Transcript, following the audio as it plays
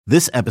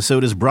This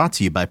episode is brought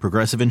to you by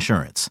Progressive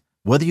Insurance.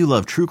 Whether you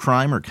love true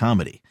crime or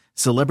comedy,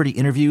 celebrity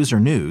interviews or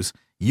news,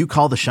 you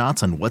call the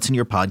shots on what's in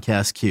your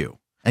podcast queue.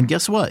 And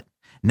guess what?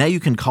 Now you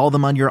can call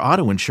them on your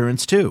auto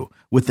insurance too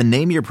with the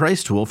Name Your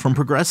Price tool from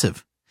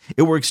Progressive.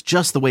 It works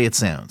just the way it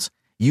sounds.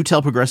 You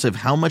tell Progressive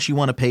how much you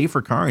want to pay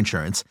for car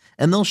insurance,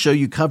 and they'll show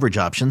you coverage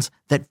options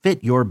that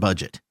fit your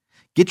budget.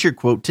 Get your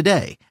quote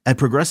today at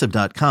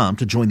Progressive.com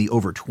to join the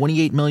over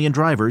 28 million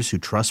drivers who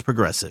trust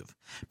Progressive.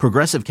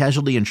 Progressive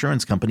Casualty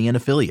Insurance Company and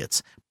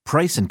Affiliates.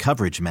 Price and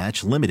coverage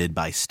match limited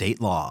by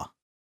state law.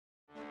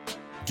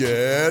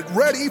 Get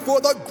ready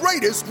for the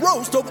greatest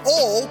roast of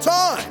all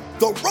time.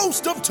 The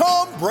Roast of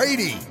Tom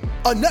Brady.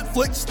 A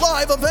Netflix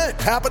live event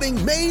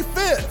happening May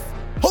 5th.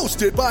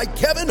 Hosted by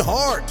Kevin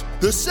Hart.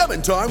 The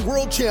 7-time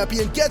world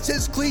champion gets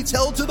his cleats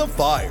held to the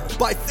fire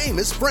by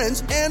famous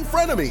friends and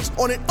frenemies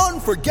on an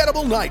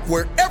unforgettable night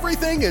where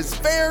everything is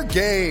fair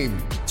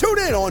game. Tune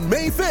in on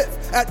May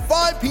 5th at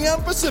 5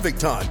 p.m. Pacific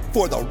time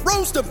for the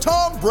Roast of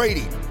Tom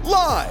Brady.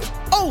 Live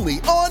only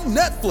on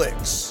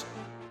Netflix.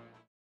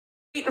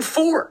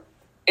 8-4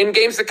 in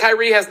games that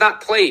Kyrie has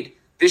not played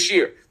this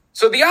year.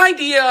 So the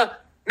idea,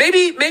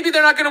 maybe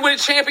they're not going to win a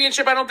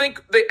championship. I don't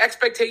think the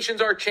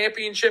expectations are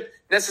championship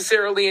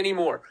necessarily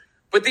anymore.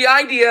 But the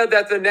idea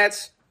that the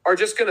Nets are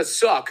just going to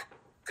suck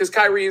because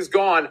Kyrie is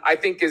gone, I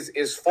think is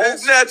false.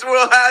 This Nets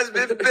world has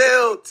been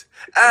built.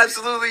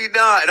 Absolutely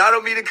not. And I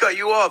don't mean to cut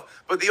you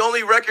off, but the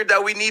only record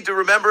that we need to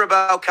remember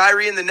about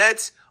Kyrie and the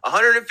Nets,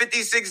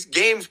 156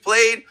 games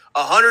played,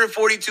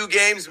 142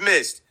 games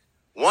missed.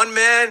 One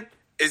man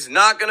is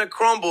not going to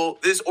crumble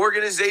this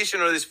organization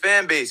or this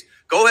fan base.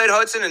 Go ahead,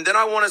 Hudson, and then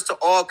I want us to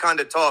all kind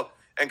of talk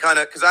and kind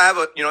of, because I have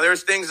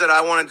there's things that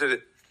I wanted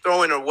to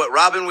throw in, or what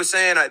Robin was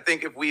saying. I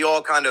think if we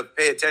all kind of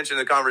pay attention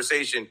to the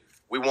conversation,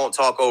 we won't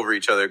talk over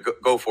each other.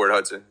 Go for it,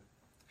 Hudson.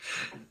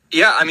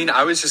 Yeah, I mean,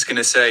 I was just going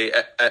to say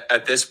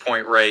at this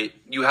point, right,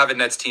 you have a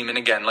Nets team, and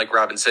again, like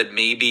Robin said,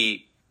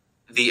 maybe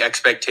the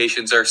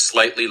expectations are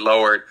slightly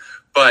lowered,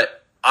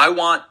 but I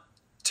want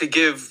to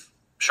give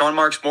Sean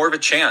Marks more of a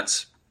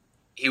chance.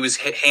 He was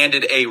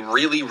handed a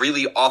really,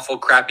 really awful,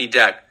 crappy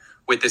deck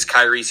with this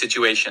Kyrie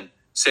situation.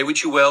 Say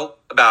what you will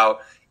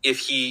about if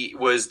he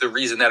was the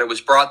reason that it was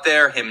brought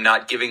there, him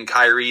not giving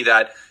Kyrie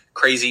that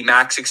crazy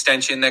max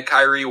extension that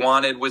Kyrie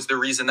wanted was the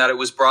reason that it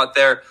was brought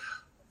there,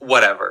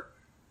 whatever.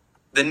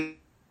 Then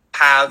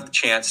have the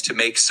chance to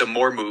make some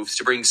more moves,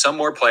 to bring some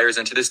more players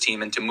into this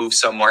team and to move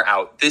somewhere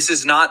out. This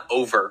is not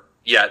over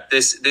yet.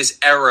 This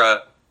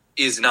era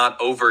is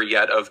not over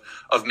yet of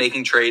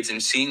making trades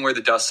and seeing where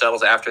the dust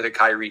settles after the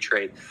Kyrie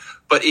trade.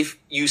 But if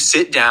you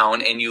sit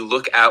down and you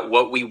look at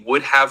what we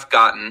would have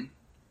gotten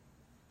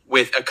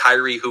with a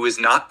Kyrie who is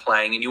not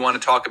playing, and you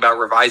want to talk about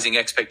revising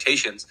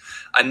expectations,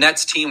 a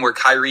Nets team where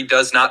Kyrie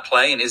does not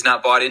play and is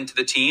not bought into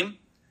the team,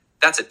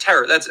 that's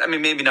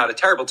maybe not a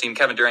terrible team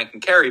Kevin Durant can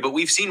carry, but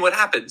we've seen what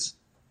happens.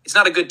 It's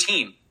not a good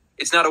team.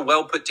 It's not a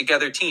well put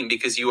together team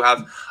because you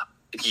have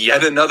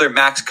yet another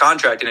max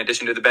contract in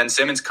addition to the Ben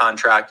Simmons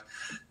contract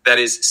that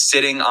is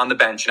sitting on the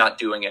bench, not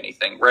doing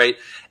anything, right?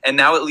 And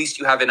now at least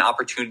you have an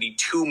opportunity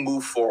to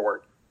move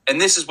forward. And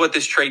this is what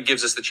this trade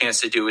gives us the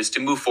chance to do, is to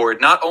move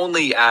forward, not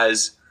only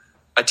as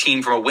a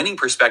team from a winning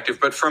perspective,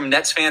 but from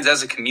Nets fans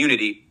as a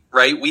community,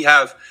 right?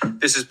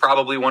 This is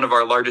probably one of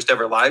our largest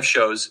ever live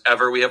shows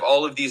ever. We have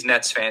all of these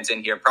Nets fans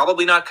in here,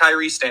 probably not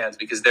Kyrie stans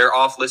because they're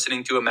off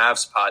listening to a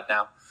Mavs pod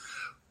now.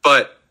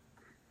 But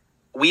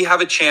we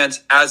have a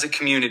chance as a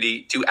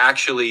community to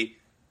actually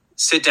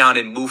sit down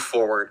and move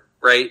forward,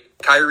 right?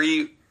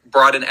 Kyrie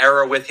brought an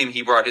era with him.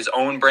 He brought his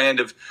own brand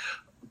of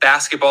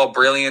basketball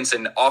brilliance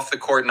and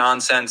off-the-court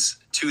nonsense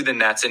to the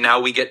Nets, and now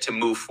we get to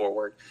move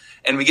forward.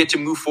 And we get to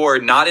move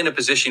forward not in a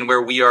position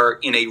where we are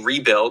in a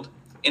rebuild,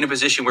 in a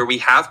position where we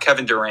have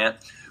Kevin Durant,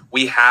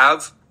 we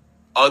have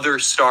other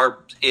star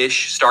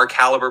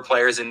caliber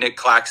players in Nick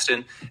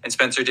Claxton and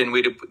Spencer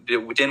Dinwiddie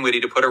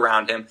to put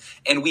around him,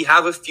 and we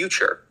have a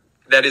future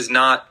that is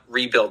not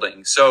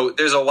rebuilding. So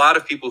there's a lot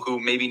of people who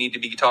maybe need to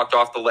be talked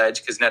off the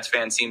ledge because Nets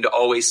fans seem to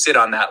always sit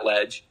on that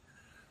ledge.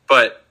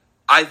 But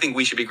I think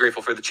we should be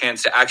grateful for the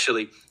chance to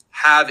actually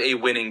have a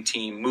winning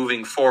team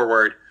moving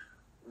forward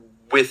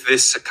with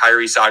this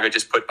Kyrie saga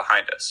just put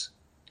behind us.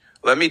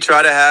 Let me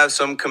try to have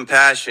some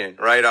compassion,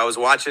 right? I was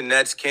watching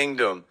Nets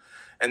Kingdom,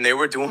 and they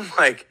were doing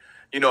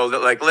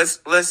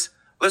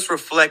let's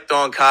reflect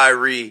on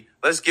Kyrie.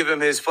 Let's give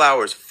him his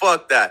flowers.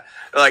 Fuck that.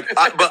 But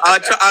I'll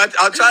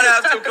try to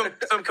have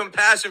some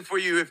compassion for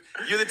you. If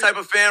you're the type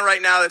of fan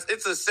right now,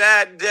 it's a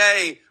sad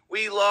day.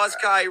 We lost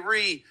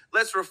Kyrie.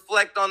 Let's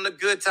reflect on the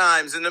good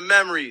times and the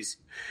memories.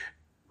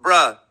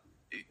 Bruh,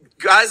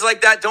 guys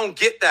like that don't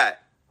get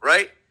that,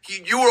 right?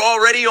 You were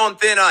already on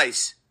thin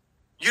ice.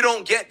 You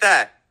don't get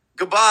that.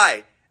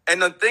 Goodbye.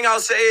 And the thing I'll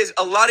say is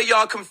a lot of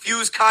y'all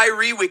confuse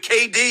Kyrie with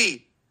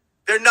KD.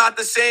 They're not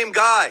the same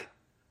guy.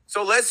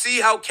 So let's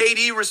see how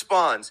KD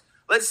responds.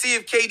 Let's see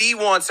if KD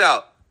wants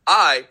out.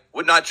 I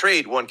would not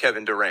trade one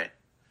Kevin Durant.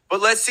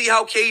 But let's see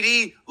how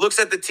KD looks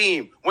at the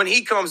team when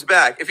he comes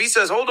back. If he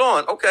says, hold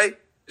on, okay,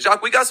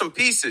 Jacques, we got some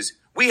pieces.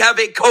 We have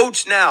a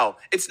coach now.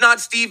 It's not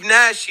Steve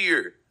Nash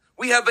here.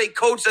 We have a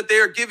coach that they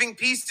are giving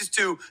pieces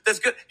to. That's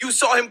good. You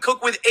saw him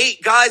cook with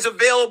 8 guys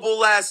available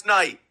last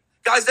night.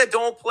 Guys that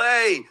don't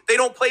play. They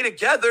don't play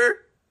together.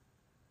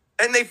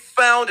 And they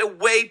found a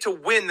way to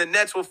win. The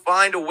Nets will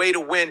find a way to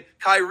win.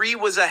 Kyrie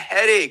was a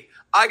headache.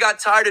 I got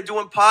tired of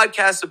doing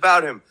podcasts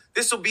about him.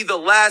 This will be the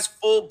last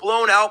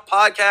full-blown out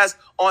podcast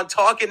on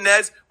Talking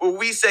Nets where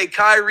we say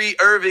Kyrie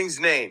Irving's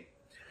name.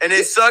 And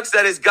it sucks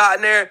that it's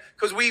gotten there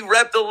because we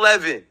repped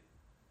 11.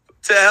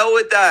 To hell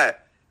with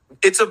that.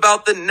 It's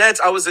about the Nets.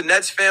 I was a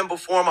Nets fan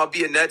before him. I'll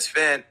be a Nets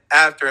fan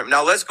after him.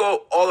 Now, let's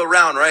go all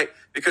around, right?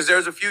 Because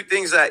there's a few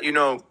things that,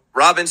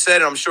 Robin said,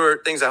 and I'm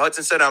sure things that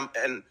Hudson said,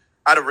 and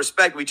out of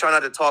respect, we try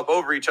not to talk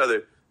over each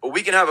other. But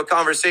we can have a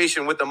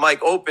conversation with the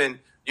mic open.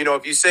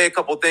 If you say a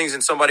couple things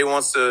and somebody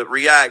wants to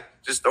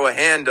react, just throw a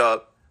hand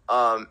up,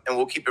 and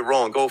we'll keep it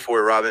rolling. Go for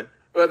it, Robin.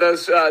 Well,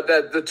 those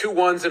the 2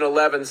 1s and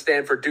 11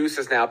 stand for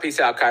deuces now. Peace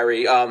out,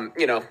 Kyrie.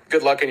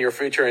 Good luck in your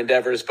future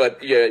endeavors,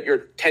 but your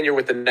tenure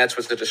with the Nets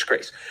was a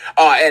disgrace.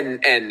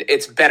 And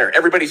it's better.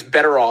 Everybody's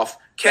better off.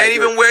 Can't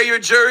even wear your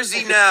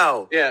jersey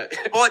now. Yeah.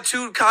 Bought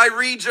 2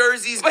 Kyrie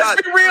jerseys. Let's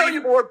got be real. 3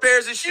 more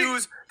pairs of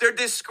shoes. They're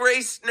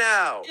disgraced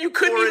now. You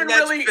couldn't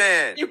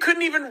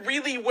even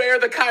really wear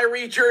the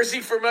Kyrie jersey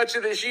for much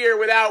of this year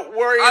without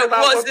worrying about.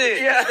 I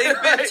wasn't.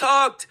 They've been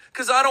talked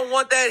because I don't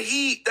want that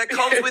heat that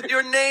comes with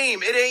your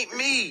name. It ain't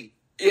me.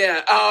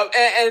 Yeah.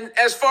 And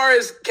as far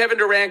as Kevin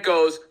Durant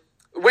goes,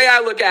 the way I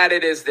look at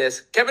it is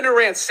this: Kevin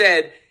Durant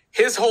said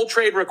his whole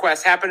trade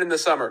request happened in the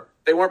summer.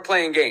 They weren't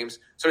playing games,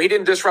 so he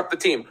didn't disrupt the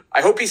team. I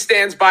hope he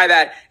stands by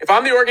that. If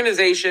I'm the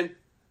organization,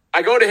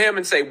 I go to him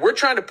and say, we're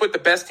trying to put the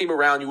best team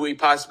around you we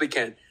possibly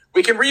can.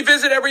 We can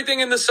revisit everything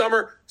in the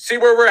summer, see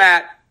where we're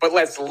at, but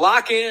let's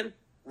lock in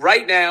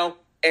right now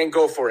and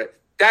go for it.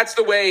 That's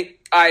the way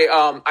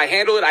I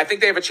handle it. I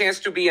think they have a chance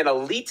to be an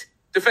elite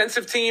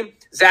defensive team.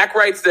 Zach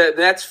writes the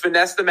Nets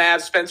finesse the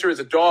Mavs. Spencer is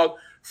a dog,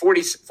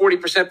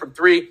 40% from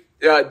 3.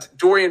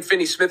 Dorian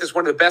Finney-Smith is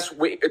one of the best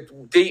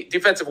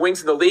defensive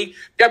wings in the league.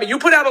 Yeah, I mean, you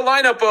put out a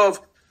lineup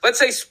of, let's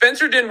say,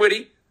 Spencer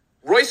Dinwiddie,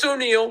 Royce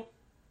O'Neal,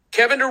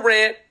 Kevin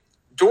Durant,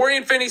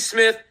 Dorian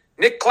Finney-Smith,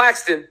 Nick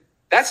Claxton.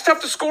 That's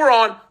tough to score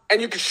on,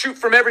 and you can shoot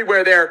from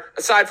everywhere there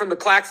aside from the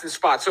Claxton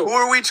spot. So who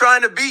are we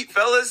trying to beat,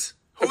 fellas?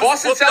 The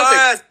Boston Celtics. Our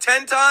ass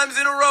 10 times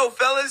in a row,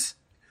 fellas.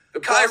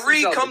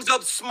 Kyrie comes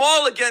up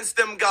small against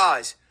them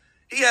guys.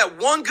 He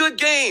had one good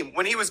game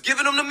when he was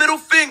giving them the middle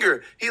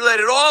finger. He let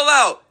it all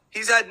out.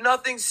 He's had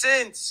nothing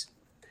since.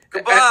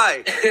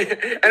 Goodbye.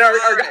 And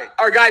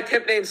our guy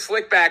Pimp named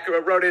Slickback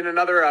wrote in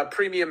another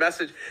premium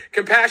message.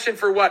 Compassion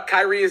for what?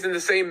 Kyrie is in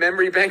the same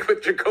memory bank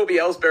with Jacoby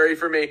Ellsbury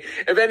for me.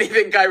 If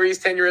anything, Kyrie's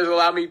tenure has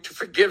allowed me to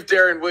forgive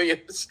Darren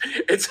Williams.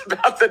 It's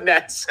about the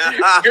Nets.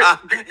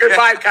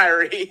 Goodbye,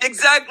 Kyrie.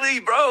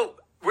 Exactly, bro.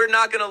 We're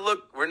not gonna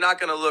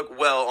look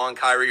well on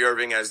Kyrie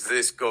Irving as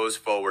this goes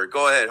forward.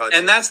 Go ahead, Hudson.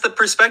 And that's the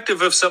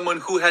perspective of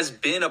someone who has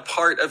been a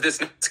part of this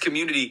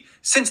community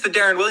since the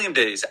Darren Williams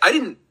days. I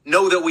didn't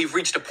know that we've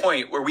reached a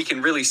point where we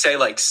can really say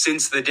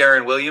since the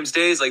Darren Williams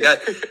days like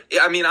that.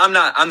 I mean,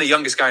 I'm the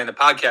youngest guy in the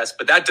podcast,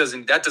 but that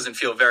doesn't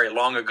feel very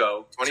long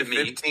ago to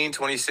me. 2015,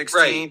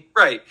 2016.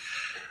 Right.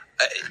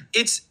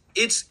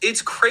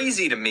 It's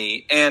crazy to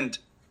me, and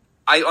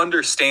I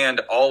understand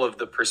all of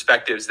the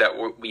perspectives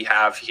that we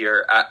have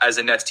here as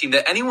a Nets team,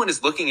 that anyone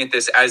is looking at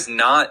this as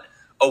not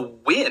a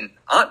win,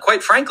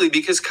 quite frankly,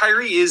 because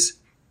Kyrie is,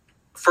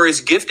 for as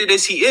gifted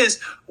as he is,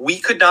 we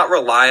could not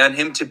rely on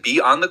him to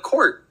be on the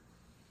court.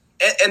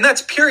 And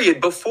that's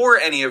period before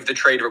any of the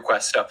trade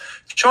request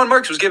stuff. Sean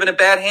Marks was given a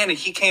bad hand, and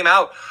he came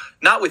out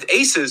not with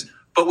aces,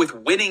 but with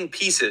winning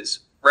pieces,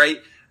 right?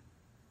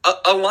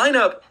 A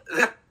lineup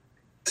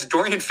that's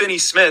Dorian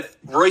Finney-Smith,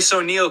 Royce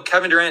O'Neal,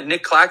 Kevin Durant,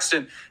 Nick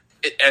Claxton,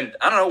 and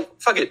I don't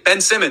know,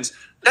 Ben Simmons.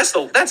 That's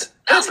long.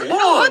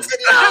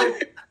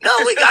 No,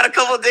 we got a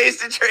couple of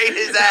days to trade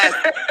his ass.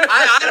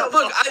 I don't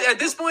look. At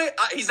this point,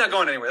 he's not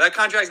going anywhere. That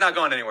contract's not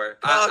going anywhere.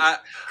 I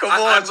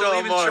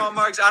believe in Sean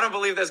Marks. I don't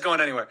believe that's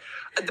going anywhere.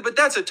 But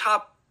that's a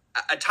top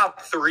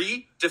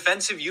 3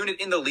 defensive unit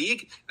in the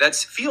league that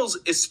feels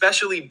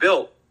especially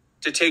built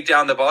to take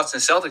down the Boston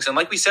Celtics. And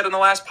like we said in the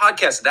last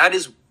podcast, that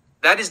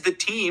is the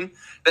team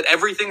that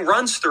everything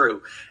runs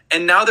through.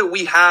 And now that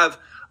we have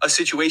a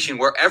situation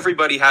where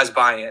everybody has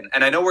buy-in,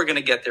 and I know we're going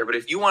to get there, but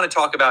if you want to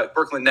talk about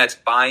Brooklyn Nets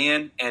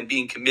buy-in and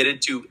being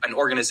committed to an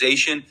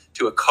organization,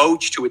 to a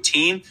coach, to a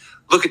team,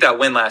 look at that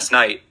win last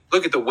night.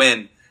 Look at the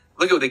win.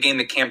 Look at the game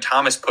that Cam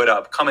Thomas put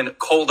up, coming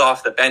cold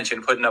off the bench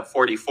and putting up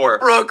 44.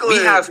 Brooklyn.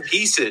 We have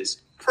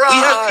pieces. Pride. We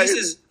have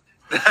pieces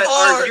that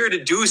are here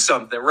to do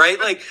something, right?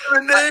 Like,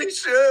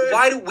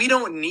 we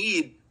don't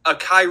need a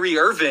Kyrie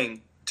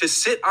Irving to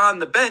sit on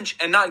the bench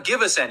and not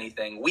give us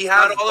anything. We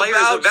have players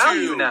of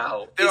value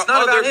now. It's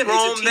not about him.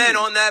 It's a team. Men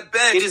on that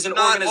bench. It is an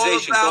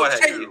organization. Go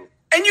ahead.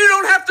 And you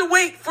don't have to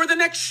wait for the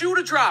next shoe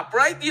to drop,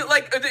 right?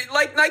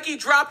 Like Nike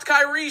dropped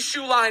Kyrie's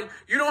shoe line.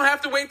 You don't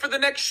have to wait for the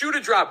next shoe to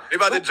drop. They're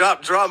about to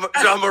drop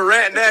John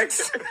Morant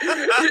next.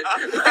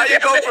 How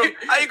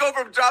you go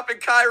from dropping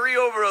Kyrie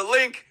over a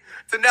link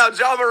to now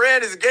Ja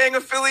Morant is gang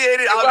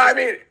affiliated.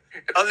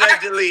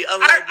 Allegedly.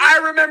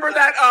 I remember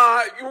that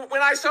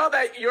when I saw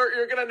that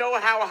you're gonna know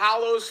how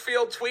hollows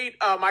feel tweet,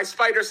 my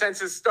spider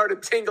senses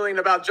started tingling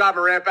about Ja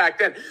Morant back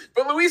then.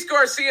 But Luis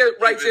Garcia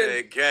writes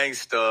in,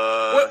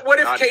 gangsta. What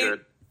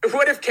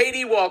if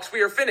KD walks?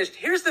 We are finished.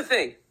 Here's the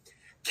thing,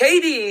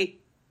 KD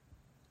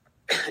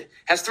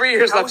has 3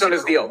 years left on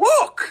his deal.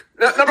 Walk.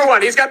 Number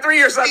one, he's got 3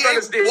 years left on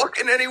his deal.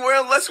 Walking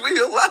anywhere unless we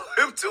allow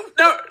him to.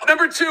 No,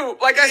 number two,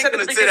 like I said at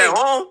the beginning, sit at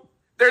home.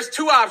 There's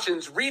two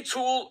options,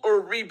 retool or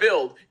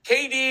rebuild.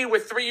 KD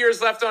with 3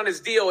 years left on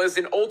his deal is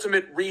an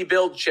ultimate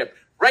rebuild chip.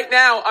 Right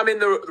now, I'm in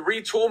the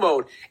retool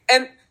mode.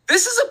 And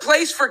this is a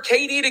place for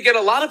KD to get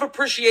a lot of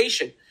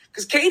appreciation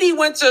because KD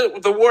went to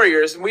the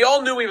Warriors and we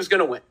all knew he was going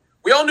to win.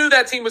 We all knew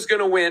that team was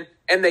going to win,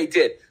 and they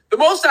did. The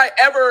most I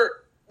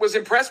ever was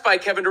impressed by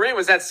Kevin Durant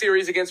was that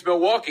series against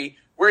Milwaukee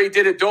where he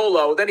did it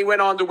dolo. Then he went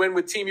on to win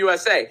with Team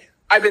USA.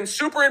 I've been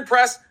super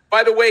impressed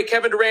by the way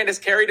Kevin Durant has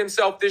carried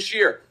himself this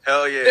year.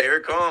 Hell yeah, here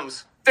it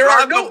comes.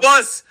 Drive the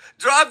bus, KD.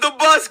 Drive the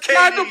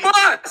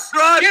bus.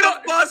 Drive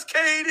the bus,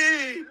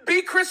 KD.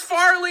 Be Chris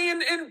Farley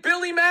and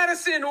Billy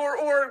Madison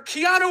or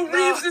Keanu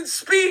Reeves in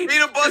Speed. Be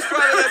the bus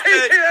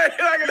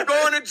driver. You're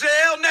going to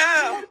jail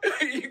now.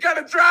 You got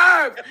to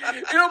drive.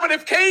 But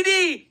if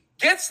KD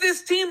gets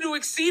this team to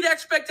exceed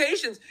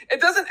expectations,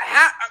 it doesn't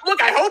have.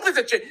 Look, I hope if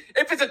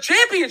it's a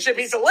championship,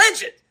 he's a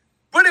legend.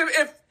 But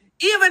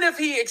even if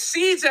he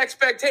exceeds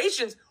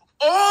expectations,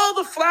 all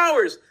the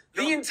flowers.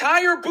 The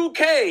entire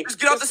bouquet. Just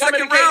get out the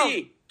second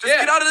round.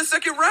 Get out of the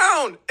second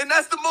round. And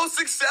that's the most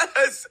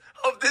success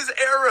of this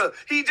era.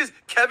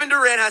 Kevin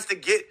Durant has to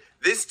get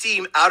this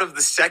team out of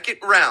the second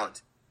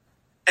round.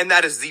 And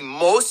that is the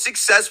most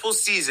successful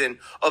season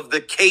of the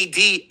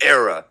KD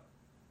era.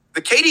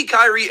 The KD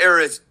Kyrie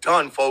era is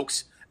done,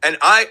 folks. And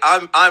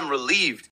I'm relieved